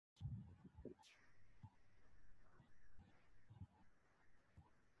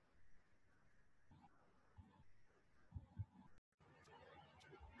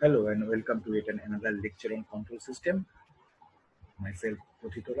Hello and welcome to yet another lecture on control system. Myself,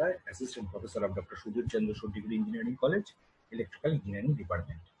 Prathita Roy, Assistant Professor of Dr. Sudhir Chandra Degree Engineering College, Electrical Engineering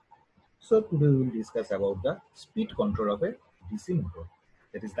Department. So today we will discuss about the speed control of a DC motor,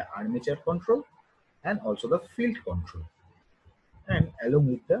 that is the armature control and also the field control, and along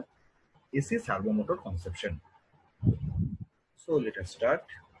with the AC servo motor conception. So let us start.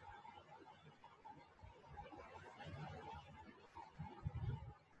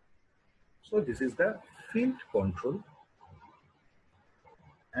 So this is the field control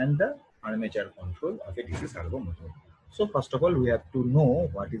and the armature control of a DC servo motor. So first of all, we have to know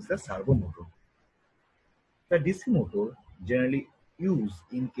what is the servo motor. The DC motor generally used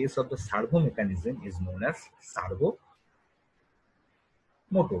in case of the servo mechanism is known as servo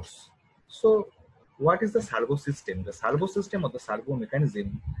motors. So what is the servo system? The servo system or the servo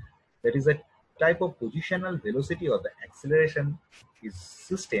mechanism, that is a type of positional velocity or the acceleration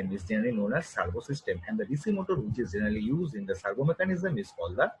system is generally known as servo system, and the DC motor which is generally used in the servo mechanism is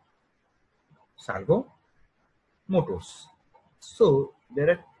called the servo motors. So there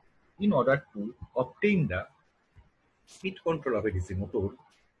are, in order to obtain the speed control of a DC motor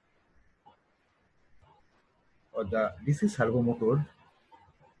or the DC servo motor,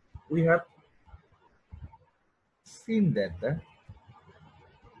 we have seen that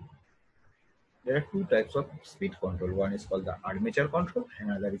there are two types of speed control. One is called the armature control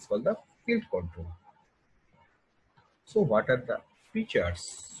and another is called the field control. So what are the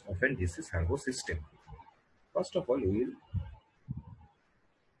features of a DC servo system? First of all, we will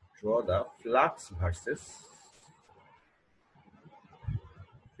draw the flux versus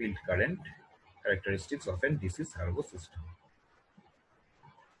field current characteristics of a DC servo system.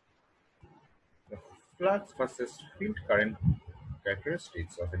 The flux versus field current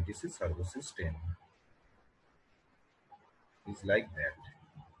characteristics of a DC servo system is like that.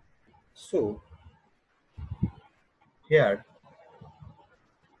 So here,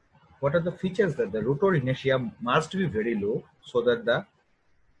 what are the features? That the rotor inertia must be very low so that the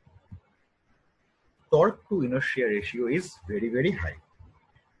torque to inertia ratio is very high,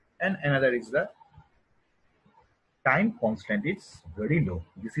 and another is the time constant is very low.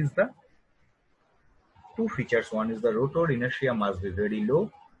 This is the two features. One is the rotor inertia must be very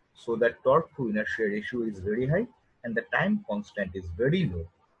low so that torque to inertia ratio is very high, and the time constant is very low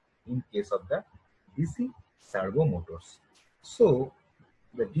in case of the DC servo motors. So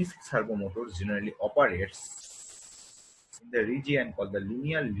the DC servo motors generally operates in the region called the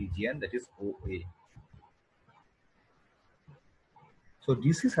linear region, that is OA. So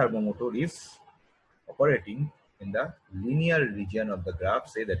DC servo motor is operating in the linear region of the graph,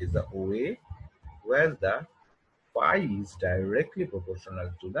 say that is the OA, where the phi is directly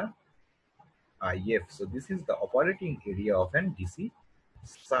proportional to the IF. So this is the operating area of an DC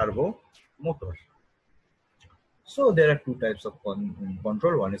servo motor. So there are two types of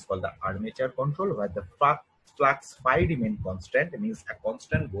control. One is called the armature control, where the flux phi remain constant, means a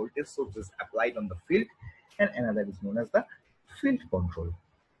constant voltage source is applied on the field, and another is known as the field control.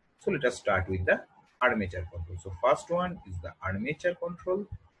 So let us start with the armature control. So first one is the armature control,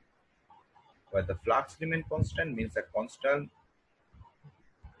 where the flux remain constant, means a constant.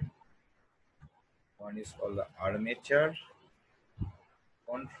 One is called the armature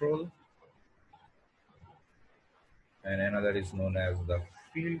control, and another is known as the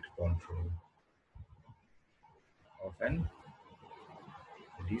field control of an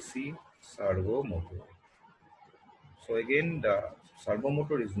DC servo motor. So again, the servo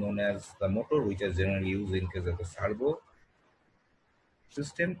motor is known as the motor which is generally used in case of the servo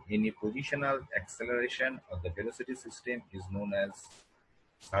system. Any positional acceleration of the velocity system is known as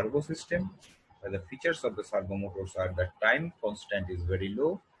servo system. The features of the servo motors are the time constant is very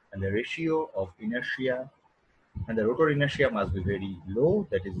low, and the ratio of inertia and the rotor inertia must be very low.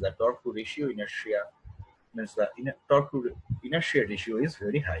 That is, the torque to ratio inertia, means the torque to inertia ratio is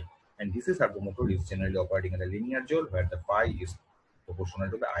very high. And DC servo motor is generally operating in a linear zone where the phi is proportional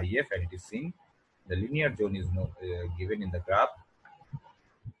to the IF, and it is seen the linear zone is given in the graph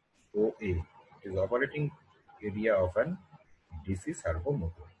OA. It is operating area of an DC servo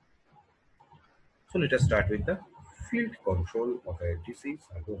motor. So let us start with the field control of a DC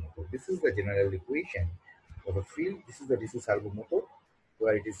servo motor. This is the general equation of a field. This is the DC servo motor,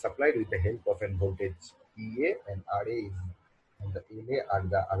 where it is supplied with the help of an voltage EA, and RA is, and the LA are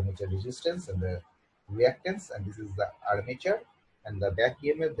the armature resistance and the reactance, and this is the armature, and the back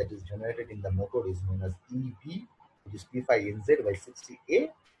EMF that is generated in the motor is known as EB, which is P phi NZ by 60A,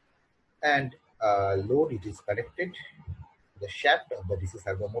 and load it is connected to the shaft of the DC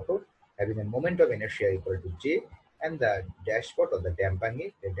servo motor, having a moment of inertia equal to J, And the dashpot or the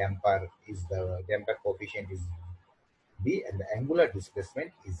damping, the damper coefficient is B, and the angular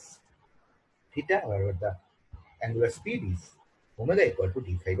displacement is theta, where the angular speed is omega equal to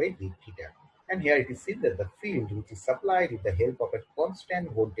d phi by d theta. And here it is seen that the field which is supplied with the help of a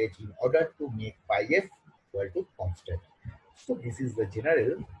constant voltage in order to make phi f equal to constant. So this is the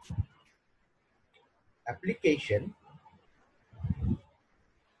general application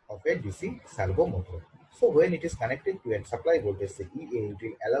of a DC servo motor. So when it is connected to a supply voltage say EA, it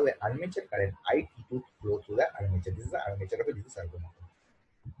will allow an armature current IT to flow through the armature. This is the armature of a DC servo motor.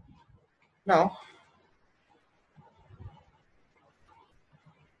 Now,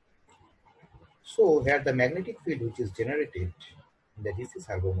 so here the magnetic field which is generated in the DC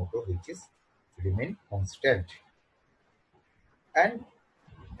servo motor which is remain constant, and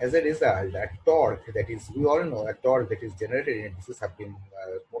as a result a torque, that is, we all know a torque that is generated in a DC servo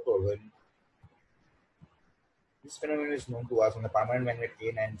motor when this phenomenon is known to us when the permanent magnet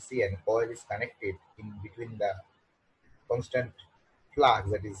N and C and coil is connected in between the constant flux,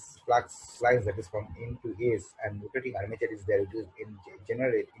 that is flux lines, that is from N to S, and rotating armature is there, it will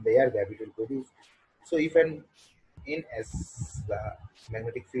generate in the air gap, it will produce. So if an in as the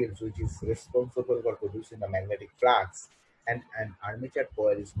magnetic fields which is responsible for producing the magnetic flux, and an armature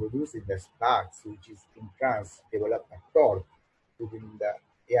coil is producing the flux which is in turn develop a torque within the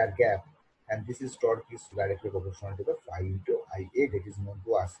air gap, and this is torque is directly proportional to the phi into Ia that is known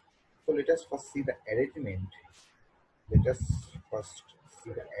to us. So let us first see the arrangement. Let us first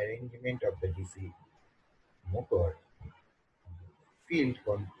see the arrangement of the DC motor field.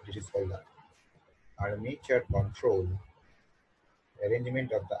 This is called the armature control.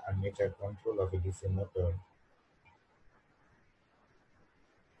 Arrangement of the armature control of a DC motor.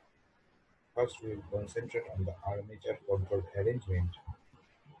 First, we will concentrate on the armature control arrangement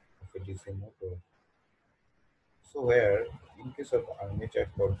of a DC motor. So, where in case of the armature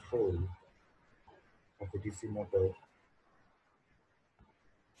control of a DC motor,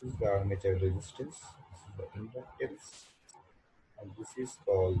 this is the armature resistance, this is the inductance, and this is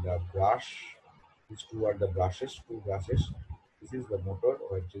called the brush. These two are the brushes, two brushes. This is the motor,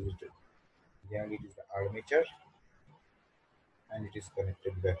 or it is generally it is the armature, and it is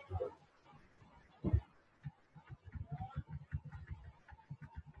connected back to the.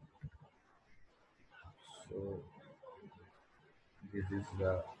 So this is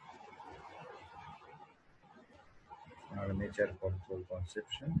the armature control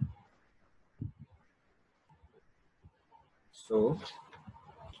conception. So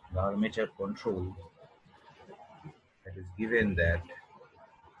the armature control, that is given that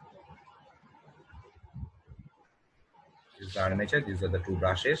this is the armature, these are the two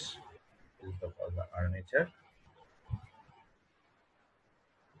brushes, this is the armature.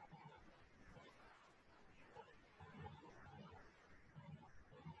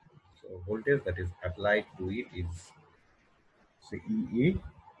 So voltage that is applied to it is say EA.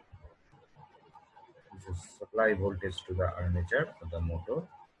 This is supply voltage to the armature of the motor,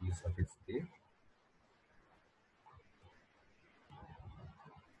 E suffix A.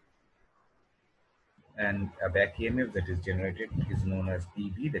 And a back EMF that is generated is known as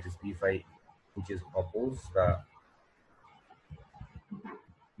PB, that is P phi, which is opposed the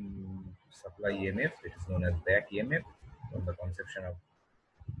supply EMF, that is known as back EMF from the conception of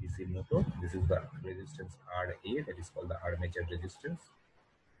DC motor. This is the resistance RA, that is called the armature resistance.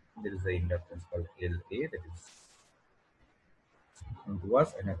 There is the inductance called LA, that is known to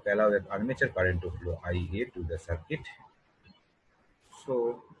us, and it allows the armature current to flow IA to the circuit.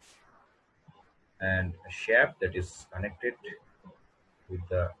 So, and a shaft that is connected with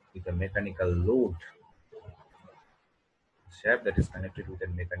a mechanical load. Shaft that is connected with a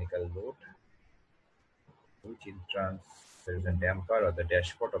mechanical load, which in turn there is a damper or the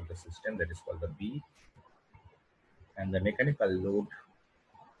dashpot of the system, that is called the B, and the mechanical load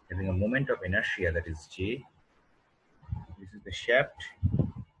having a moment of inertia, that is J. This is the shaft,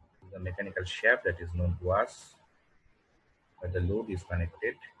 the mechanical shaft that is known to us, where the load is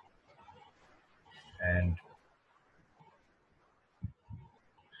connected, and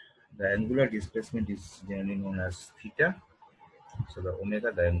the angular displacement is generally known as theta. So the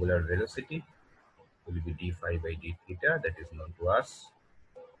omega, the angular velocity, will be d phi by d theta, that is known to us.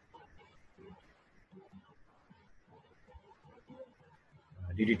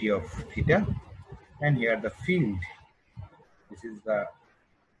 Ddt of theta, and here the field, this is the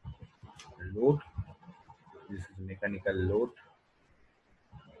load, this is mechanical load,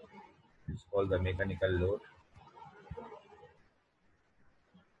 this is called the mechanical load,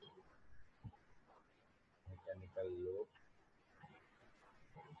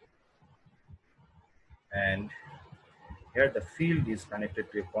 and Here the field is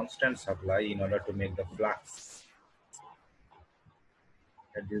connected to a constant supply in order to make the flux.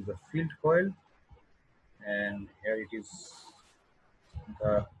 Here is the field coil, and here it is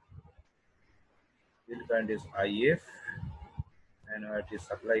the field current is IF, and here it is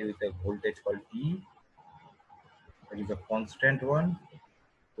supplied with a voltage called E. It is a constant one.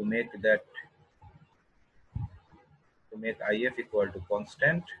 To make that, to make IF equal to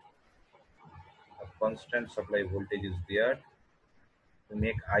constant, a constant supply voltage is there. To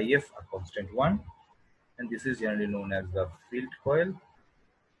make IF a constant one, and this is generally known as the field coil,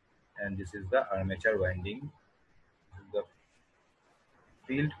 and this is the armature winding. This is the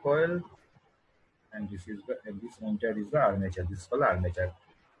field coil, and this is the, and this enter is the armature. This is called armature.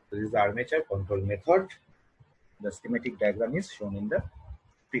 So this is the armature control method. The schematic diagram is shown in the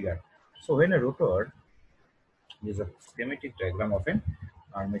figure. So when a rotor, this is a schematic diagram of an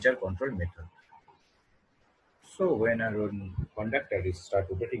armature control method. So when a conductor is start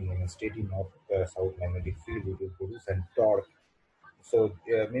rotating in a steady north south magnetic field, it will produce a torque. So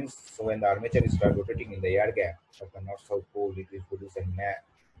means so when the armature is start rotating in the air gap of the north south pole, it will produce an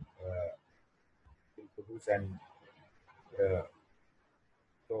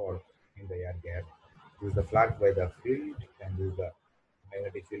torque in the air gap. This is the flux by the field, and this is the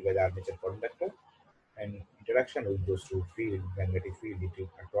magnetic field by the armature conductor. And interaction with those two field, magnetic field,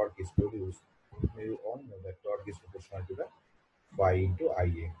 a torque is produced. You all know that torque is proportional to the phi into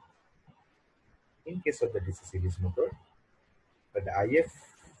Ia. In case of the DC series motor, but the IF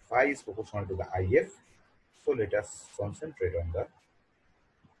phi is proportional to the IF. So let us concentrate on the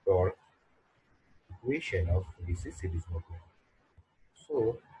torque equation of DC series motor.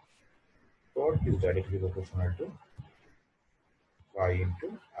 So torque is directly proportional to phi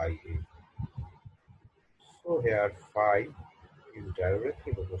into Ia. So here phi is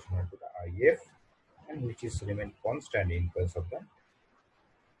directly proportional to the IF, and which is remain constant in case of the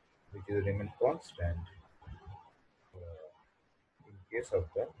in case of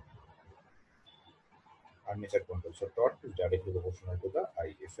the armature control. So torque is directly proportional to the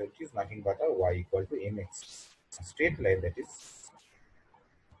Ia. So it is nothing but a Y equal to mx. A straight line, that is,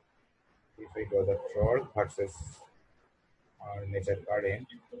 if I draw the torque versus armature current,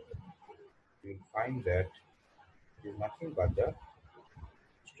 you will find that it is nothing but the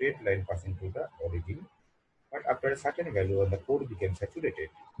straight line passing through the origin. But after a certain value, when the core became saturated,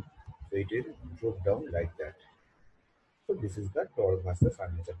 so it will drop down like that. So this is the torque versus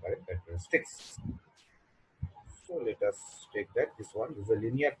armature current characteristics. So let us take that. This one is a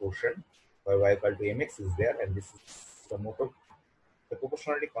linear portion where y equal to mx is there, and this is the motor, the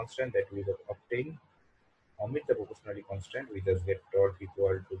proportionality constant that we have obtained. Omit the proportionality constant, we just get torque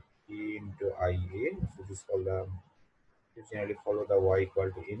equal to P into Ia. So this is called this generally follow the y equal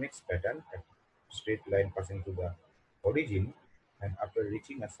to mx pattern, a straight line passing to the origin, and after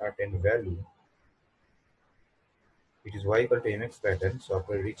reaching a certain value, it is y equal to mx pattern. So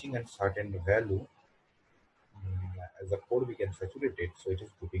after reaching a certain value, as the core becomes saturated, so it is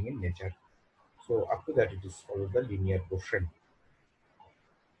dropping in nature. So up to that, it is followed the linear portion,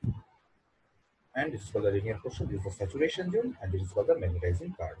 and this is called the linear portion. This is the saturation zone, and this is called the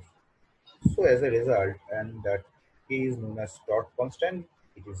magnetizing curve. So as a result, and that K is known as torque constant,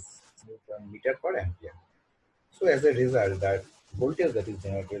 it is Newton meter per ampere. So as a result, that voltage that is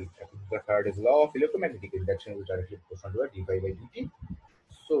generated, the third is law of electromagnetic induction, which directly proportional to d phi by dt.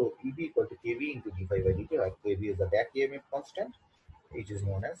 So Eb equal to Kv into d phi by dt, where Kv is the back EMF constant, which is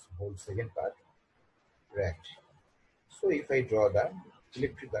known as volts second per rect. So if I draw the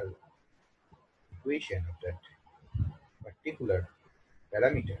electrical equation of that particular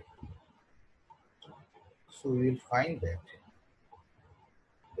parameter, so we will find that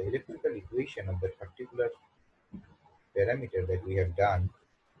the electrical equation of that particular parameter that we have done,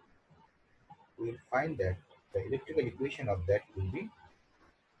 we will find that the electrical equation of that will be,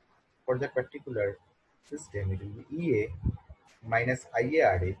 for that particular system, it will be Ea minus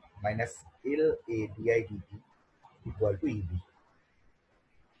IaRa minus La didt equal to Eb.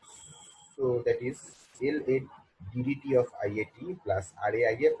 So that is La ddt of Iat plus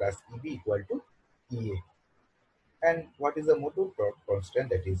Rai plus Eb equal to Ea. And what is the motor torque constant?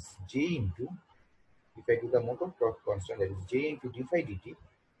 That is J into, if I do the motor torque constant, that is J into d phi dt,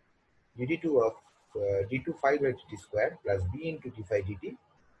 dt2 of d2 phi by dt square plus B into d phi dt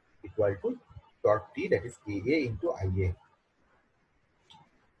equal to torque T, that is Ka into Ia.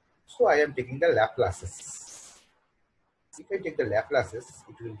 So I am taking the Laplaces. If I take the Laplaces,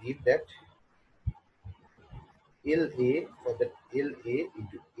 it will give that La, for that La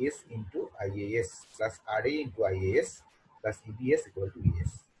into S into IAS plus Ra into IAS plus EBS equal to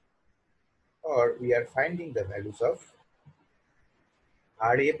ES. Or we are finding the values of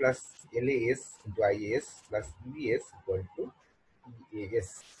RA plus LAS into IAS plus EBS equal to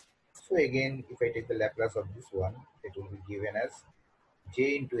EAS. So again, if I take the Laplace of this one, it will be given as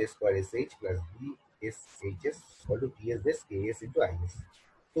J into S square SH plus BSHS equal to TS dash KS into IS.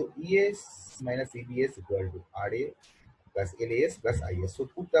 So ES minus EBS equal to RA plus LAS plus IS. So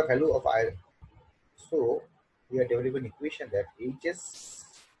put the value of I. So we are developing an equation that HS,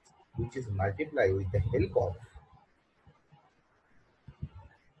 which is multiplied with the help of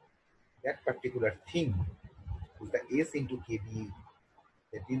that particular thing, is the S into KB,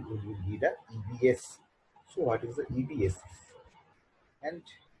 that is will be the EBS. So what is the EBS? And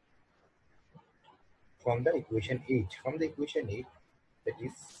from the equation 8, that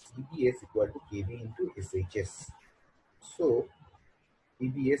is EBS equal to KB into SHS. So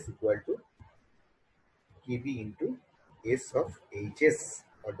EBS equal to KB into S of HS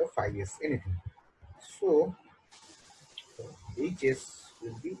or the 5S, anything. So HS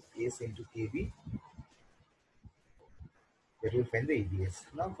will be S into KB, that will find the EBS.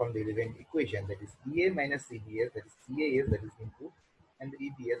 Now from the relevant equation, that is EA minus EBS, that is CAS, that is input, and the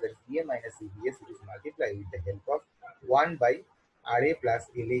EBS, that is EA minus EBS, it is multiplied with the help of 1 by RA plus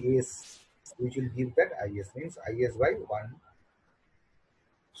LAS, which will give that IS, means IS by 1.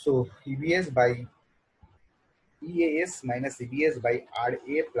 So EBS by EAS minus EBS by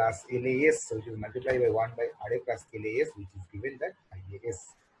RA plus LAS, which is multiplied by 1 by RA plus LAS, which is given that IAS.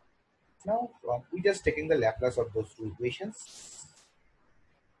 Now, we just taking the Laplace of those two equations,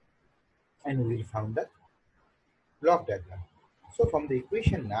 and we will find the block diagram. So, from the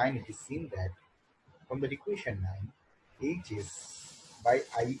equation 9, it is seen that from the equation 9, HS by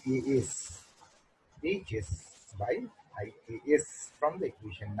IAS, HS by IAS, from the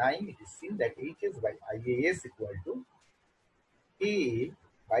equation 9, it is seen that HS by IAS equal to A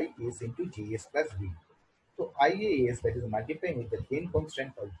by S into JS plus B. So IAS, that is multiplying with the same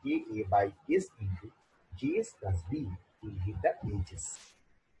constant of KA by S into JS plus B, will give the HS.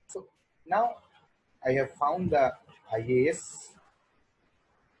 So now I have found the IAS,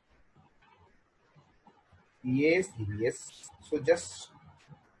 EAS, EBS. So just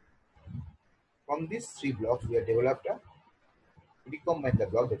from these three blocks, we have developed a recombined the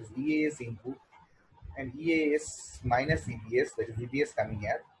block, that is EAS input and EAS minus EBS, that is EBS coming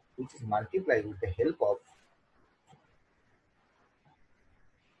here, which is multiplied with the help of,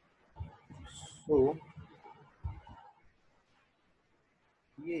 so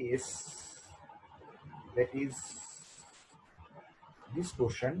EAS, that is this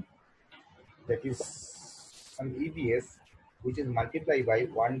portion, that is an EBS, which is multiplied by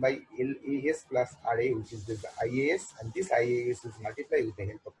 1 by LAS plus RA, which is this IAS, and this IAS is multiplied with the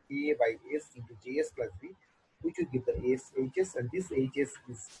help of KA by S into JS plus B, which will give the SHS, and this HS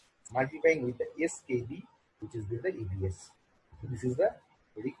is multiplying with the SKB, which is the EBS. So this is the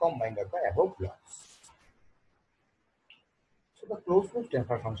recombined of the above blocks. So the closed loop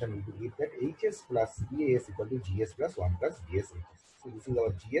transfer function will give that HS plus EAS equal to GS plus 1 plus GS HS. So this is our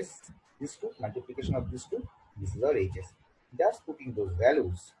GS, this two, multiplication of this two, this is our HS. Just putting those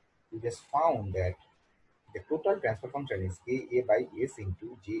values, we just found that the total transfer function is KA by S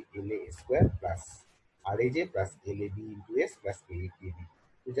into JLA square plus RAJ plus LAB into S plus KAKB.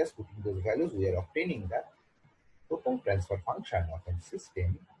 So just putting those values, we are obtaining the total transfer function of a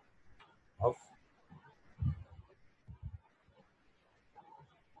system of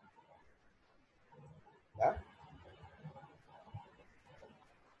the,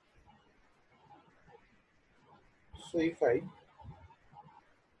 so if I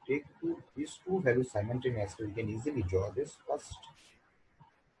take these two values simultaneously, we can easily draw this. First,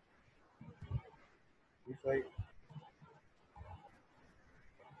 if I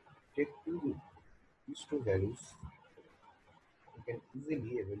take these two values, we can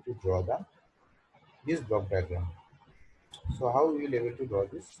easily able to draw this block diagram. So how we will able to draw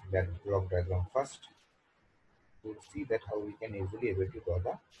this block diagram? First, we'll see that how we can easily able to draw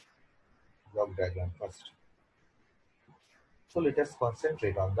the block diagram first. So let us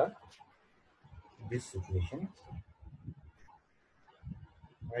concentrate on this situation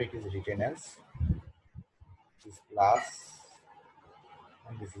where it is written as this plus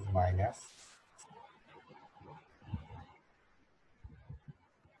and this is minus.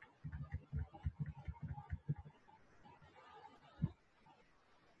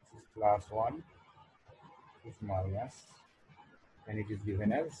 This is plus 1, this is minus, and it is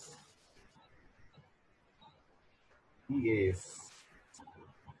given as EAS.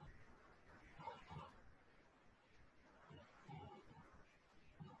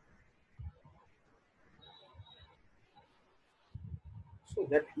 So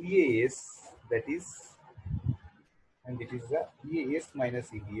that EAS, that is and it is the EAS minus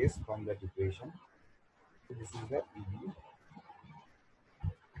EBS from that equation. So this is the EB.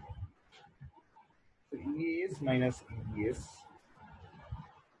 So EAS minus EBS.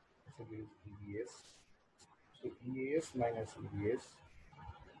 So this is EBS. So EAS minus EBS.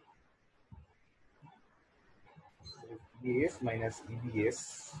 EAS minus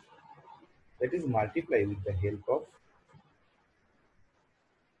EBS, that is multiplied with the help of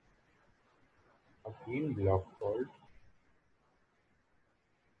a gain block called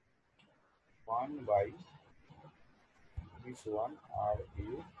 1 by this one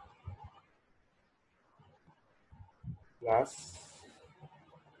RA plus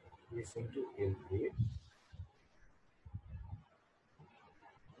this into LA,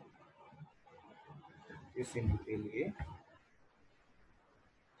 this into LA,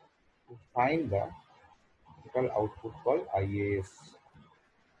 to find the total output called IAS.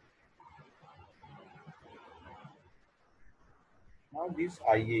 Now this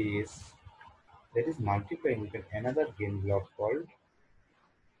IAS, that is multiplying with another gain block called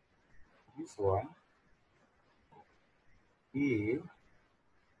this one A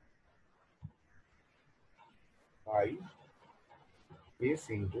by S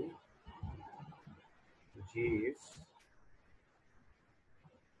into JS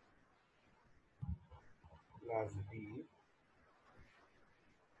plus B,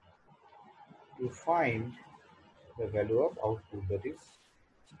 to find the value of output, that is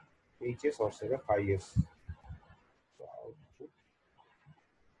HS or say the phi S. So output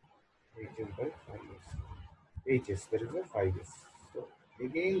HS by phi S. HS, that is the phi S. So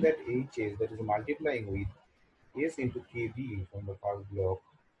again that HS, that is multiplying with S into KB from the first block.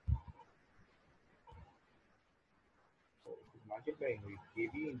 So it is multiplying with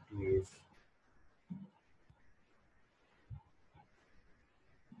KB into S.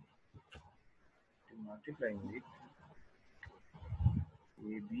 It is multiplying with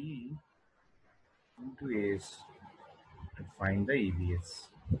AB into S to find the EBS.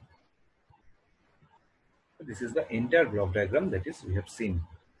 So this is the entire block diagram that is we have seen.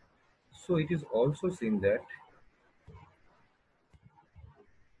 So it is also seen that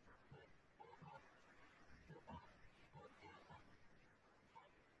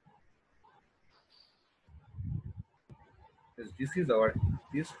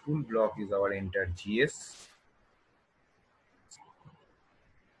this full block is our entire GS,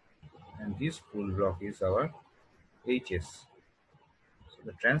 and this full block is our HS. So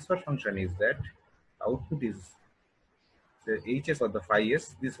the transfer function is that output is the HS or the phi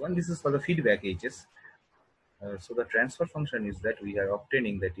S. This is for the feedback HS. So the transfer function is that we are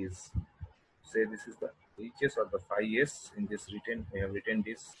obtaining, that is, say this is the HS or the phi S. In this written, we have written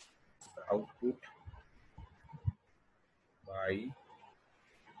this output by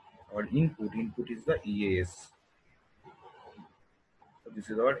our input. Input is the EAS. So this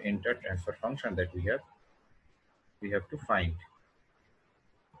is our entire transfer function that we have to find.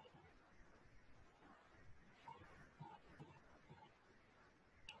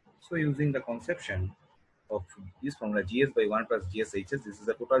 So using the conception of this formula, GS by 1 plus GS HS, this is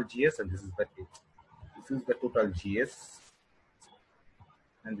the total GS and this is the total GS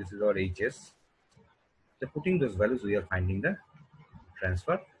and this is our HS. So putting those values, we are finding the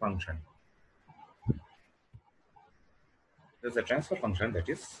transfer function. There's a transfer function that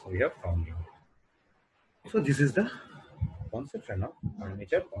is we have found. So this is the conception of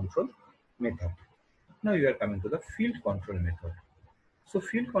armature control method. Now you are coming to the field control method. So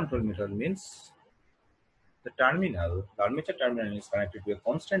field control method means the armature terminal is connected to a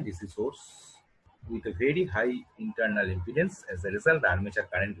constant DC source with a very high internal impedance. As a result, the armature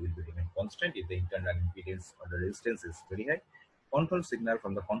current will be remain constant if the internal impedance or the resistance is very high. Control signal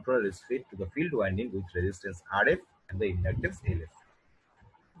from the controller is fed to the field winding with resistance RF and the inductance LF.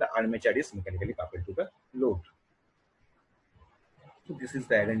 The armature is mechanically coupled to the load. So this is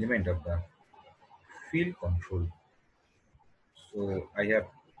the arrangement of the field control. So I have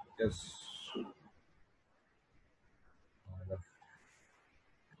just the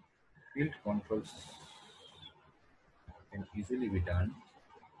field controls can easily be done.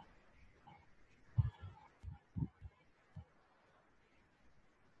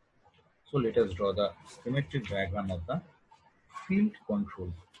 So let us draw the schematic diagram of the field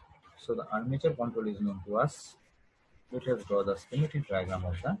control. So the armature control is known to us. Let us draw the schematic diagram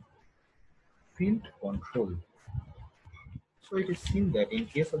of the field control. So it is seen that in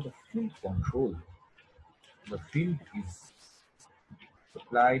case of the field control, the field is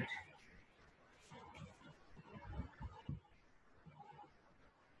supplied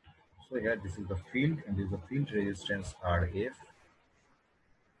so here this is the field and this is the field resistance RF.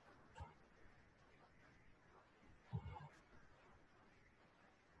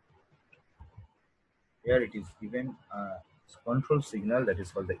 here it is given a control signal that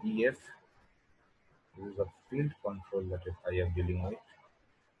is called the EF. This is a field control that I am dealing with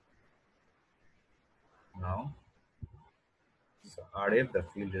now. So RF, the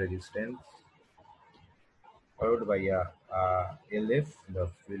field resistance, followed by a LF, the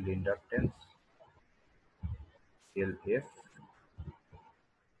field inductance, LF,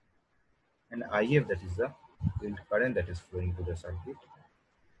 and IF, that is the field current that is flowing to the circuit,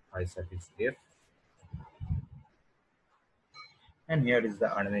 I suffix F. And here is the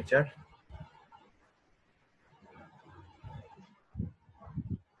armature.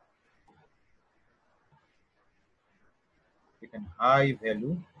 Taken high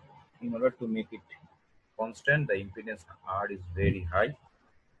value in order to make it constant. The impedance R is very high,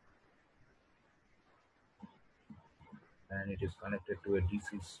 and it is connected to a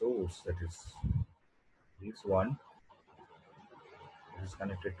DC source, that is this one. It is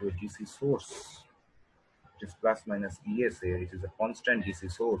connected to a DC source. It is plus minus ES here. It is a constant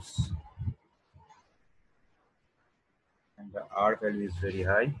DC source, and the R value is very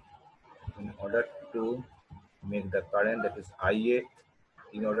high. In order to make the current that is IA,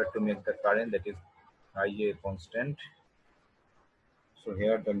 in order to make the current that is IA constant, so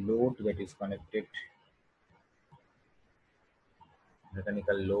here the load that is connected,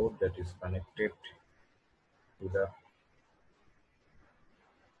 mechanical load that is connected to the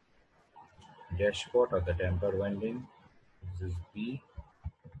dashpot of the damper winding, this is B.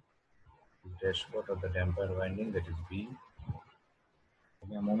 Dashpot of the damper winding, that is B.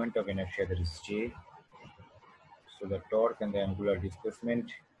 The moment of inertia, that is J. So the torque and the angular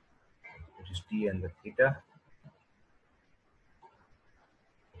displacement, that is T and the theta.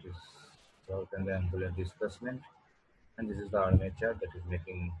 It is torque and the angular displacement. And this is the armature that is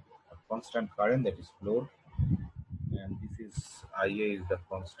making a constant current that is flowed. And this is IA is the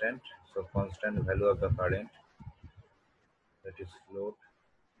constant. So constant value of the current that is flowed.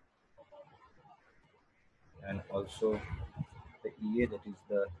 And also the EA, that is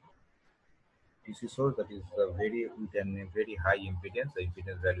the DC source, that is very with a very high impedance. The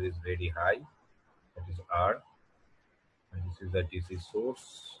impedance value is very high, that is R. And this is the DC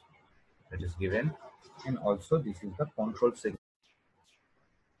source that is given. And also this is the control signal.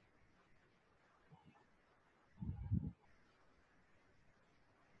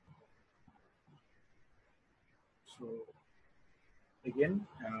 So again,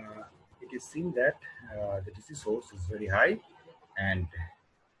 it is seen that the DC source is very high, and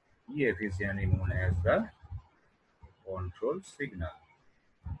EF is generally known as the control signal.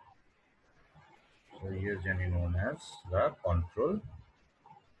 So here is generally known as the control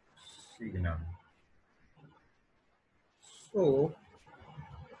signal. So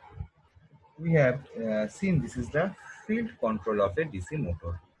we have seen this is the field control of a DC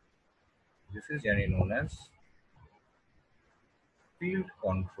motor. This is generally known as field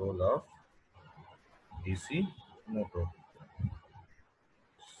control of DC motor.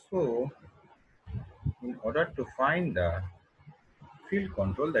 So in order to find the field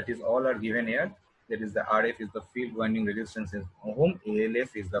control, that is all are given here. That is the RF is the field winding resistance in ohm,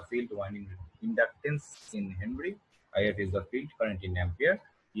 ALF is the field winding inductance in Henry, IF is the field current in ampere,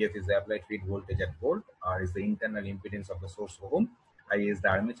 EF is the applied field voltage at volt, R is the internal impedance of the source ohm, IA is the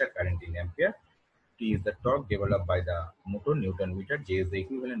armature current in ampere, T is the torque developed by the motor Newton meter, J is the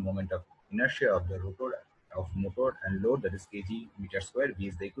equivalent moment of inertia of the rotor of motor and load, that is kg meter square, V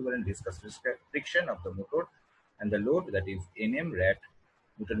is the equivalent viscous friction of the motor and the load, that is Nm rad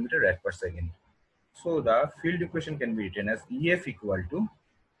Newton meter rad per second. So the field equation can be written as EF equal to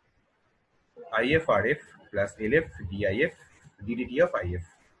IFRF plus LF DIF ddt of IF.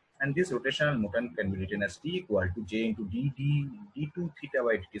 And this rotational motion can be written as T equal to J into d2 theta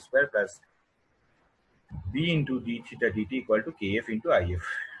by dt square plus B into d theta dt equal to Kf into IF.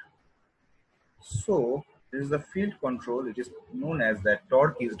 So this is the field control. It is known as that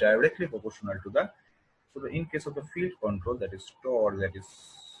torque is directly proportional to the, so in case of the field control, that is torque that is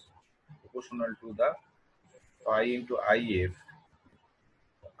proportional to the phi into IF.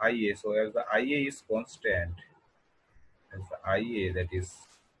 IA, so as the IA is constant, as the IA that is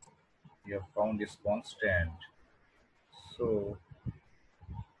we have found is constant, so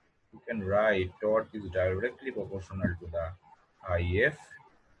you can write torque is directly proportional to the IF,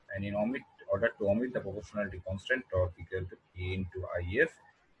 and in order to omit the proportionality constant, torque equal to K into IF.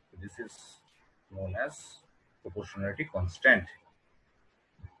 So this is known as proportionality constant.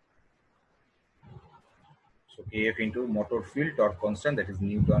 So Kf into motor field torque constant, that is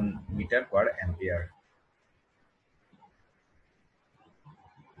Newton meter per ampere.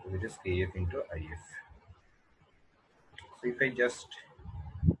 So it is Kf into If. So if I just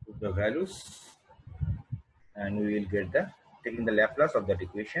put the values, and we will get the taking the Laplace of that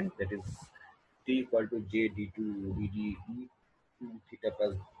equation, that is t equal to j d2 dd e 2 theta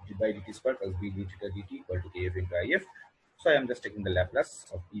plus d by dt square plus b d theta dt equal to kf into if. So I am just taking the Laplace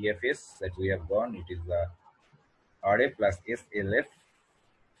of EFS that we have gone. It is the RF plus SLF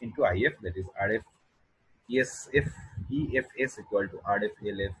into IF, that is RF ESF EFS equal to RF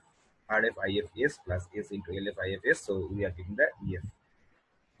LF RF IFS plus S into LF IFS. So we are getting the EF.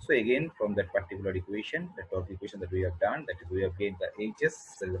 So again, from that particular equation, the top equation that we have done, that is we have gained the HS,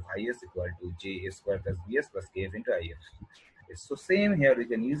 so the IS equal to JS square plus BS plus KF into IF. So same here, we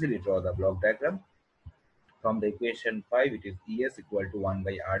can easily draw the block diagram. From the equation 5, it is ES equal to 1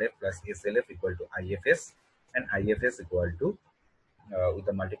 by RF plus SLF equal to IFS, and IFS equal to, with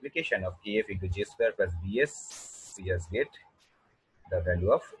the multiplication of KF into J square plus BS, we just get the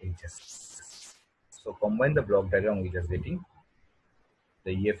value of HS. So combine the block diagram, we just getting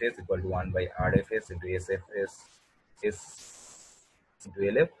the EFS equal to 1 by RFS into SFS S into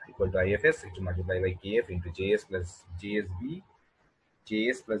LF equal to IFS, which multiplied by KF into JS plus JSB,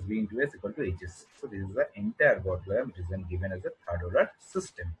 JS plus B into S equal to HS. So this is the entire block diagram, which is then given as a third order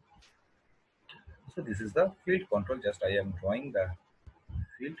system. So this is the field control. Just I am drawing the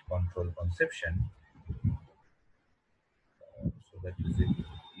field control conception, so that is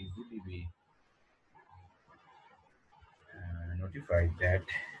easily be notified that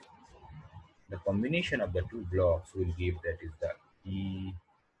the combination of the two blocks will give, that is the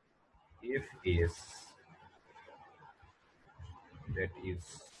EFS, that is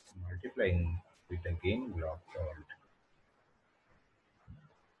multiplying with a gain block called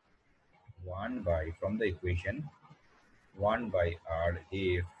 1 by, from the equation, 1 by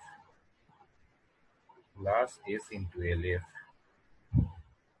RF plus S into LF,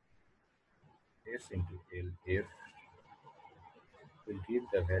 S into LF will give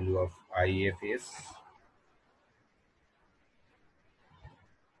the value of IFS.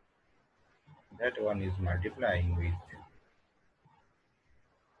 That one is multiplying with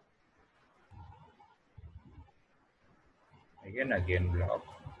again block,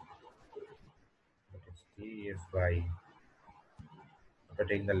 that is JS by, after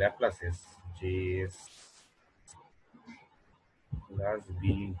taking the Laplaces, JS plus B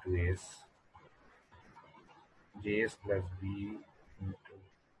into S, JS plus B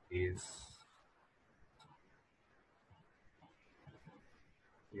into S,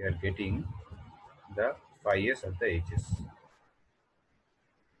 we are getting the phi s of the HS.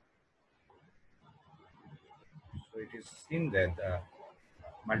 So it is seen that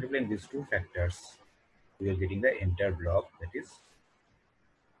multiplying these two factors, we are getting the entire block that is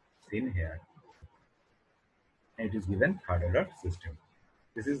seen here, and it is given third order system.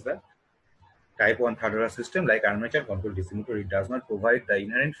 This is the type 1 third order system. Like armature control DC motor, it does not provide the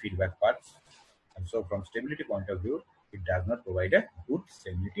inherent feedback paths, and so from stability point of view, it does not provide a good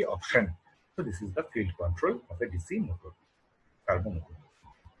stability option. So this is the field control of a DC motor, servo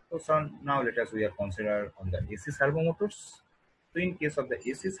motor. So now let us we are consider on the AC servo motors. So in case of the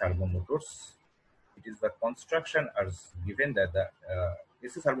AC servo motors, it is the construction as given that the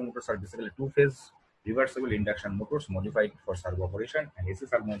AC servo motors are basically two-phase reversible induction motors modified for servo operation, and AC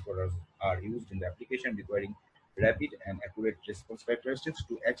servo motors are used in the application requiring rapid and accurate response characteristics.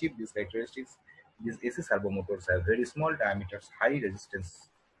 To achieve these characteristics, these AC servo motors have very small diameters, high resistance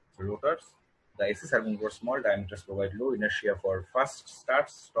rotors. The AC servo motor small diameters provide low inertia for fast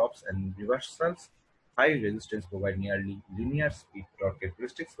starts, stops, and reversals. High resistance provide nearly linear speed torque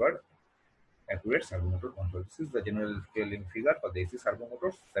characteristics for accurate servo motor control. This is the general scaling figure for the AC servo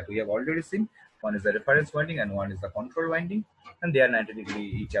motors that we have already seen. One is the reference winding and one is the control winding, and they are 90 degree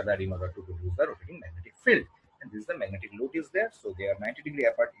each other in order to produce the rotating magnetic field. And this is the magnetic load is there, so they are 90 degree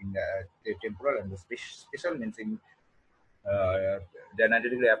apart in the temporal, and the special means in they are 90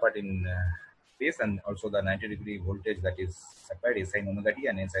 degree apart in space, and also the 90 degree voltage that is applied is sin omega t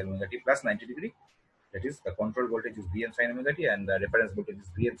and n sin omega t plus 90 degree. That is the control voltage is Vm sin omega t, and the reference voltage is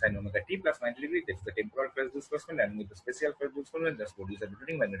Vm sin omega t plus 90 degree. That is the temporal phase displacement, and with the special phase displacement, just produce a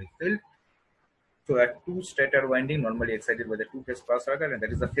rotating magnetic field. So a two stator winding normally excited by the two-phase cross circuit, and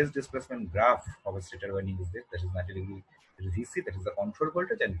that is the phase displacement graph of a stator winding is this. That is 90 degree. That is Vc, that is the control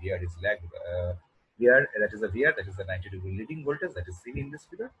voltage, and VR is lag. VR, that is the VR, that is the 90 degree leading voltage that is seen in this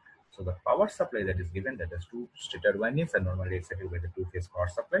figure. So the power supply that is given, that is two stator windings are normally excited by the two-phase power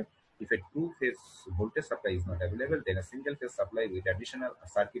supply. If a two-phase voltage supply is not available, then a single-phase supply with additional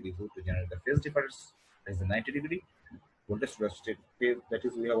circuit is used to generate the phase difference. That is the 90 degree voltage to the state phase. That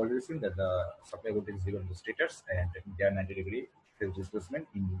is, we have already seen that the supply voltage is given to stators, and they are 90 degree phase displacement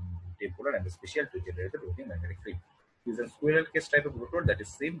in temporal and the special to generate the rotating magnetic field. This is a squirrel case type of rotor that is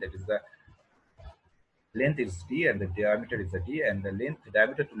same. That is the length is d and the diameter is the d, and the length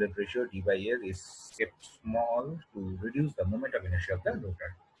diameter to length ratio d by l is kept small to reduce the moment of inertia of the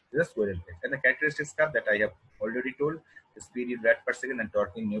rotor. This is a squirrel cage. And the characteristic stuff that I have already told: the speed in rad per second and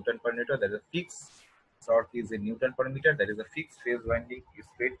torque in newton per meter. That is a fixed torque is in newton per meter. That is a fixed phase winding is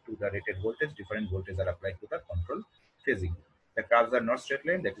fed to the rated voltage. Different voltages are applied to the control phasing. The curves are not straight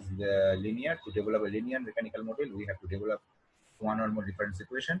line. That is the linear. To develop a linear mechanical model, we have to develop one or more difference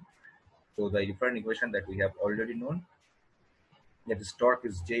equation. So the different equation that we have already known, that is torque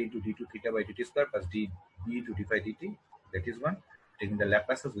is J into d2 theta by dt square plus d to d phi dt. That is one. Taking the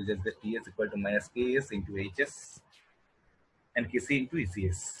Laplaces, we just get T is equal to minus Ks into Hs and Kc into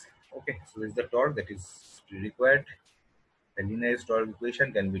Ecs. Okay, so this is the torque that is required. The linear torque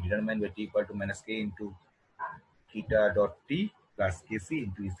equation can be determined by T equal to minus K into theta dot T plus Kc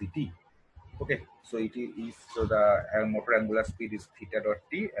into Ect. Okay, so it is so the motor angular speed is theta dot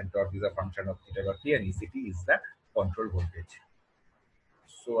T and torque is a function of theta dot T and Ect is the control voltage.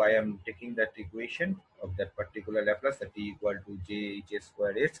 So I am taking that equation of that particular Laplace, that T equal to JHS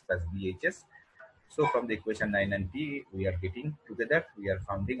square H plus BHS. So from the equation 9 and T, we are getting together, we are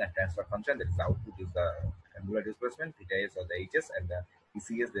founding a transfer function, that is the output is the angular displacement, theta S or the Hs, and the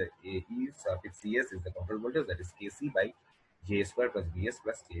ECS, the E suffix Cs is the control voltage, that is Kc by J square plus Bs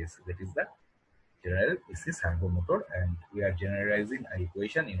plus Js. That is the general AC servo motor, and we are generalizing an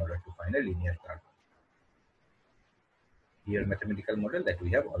equation in order to find a linear curve. Here mathematical model that we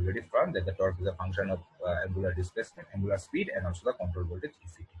have already found, that the torque is a function of angular displacement, angular speed, and also the control voltage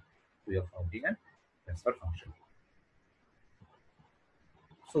Ect. We are founding a transfer function.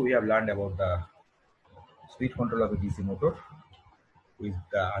 So we have learned about the speed control of a DC motor with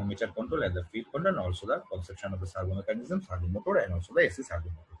the armature control and the field control, and also the conception of the servo mechanism, servo motor, and also the AC servo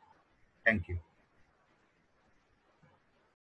motor. Thank you.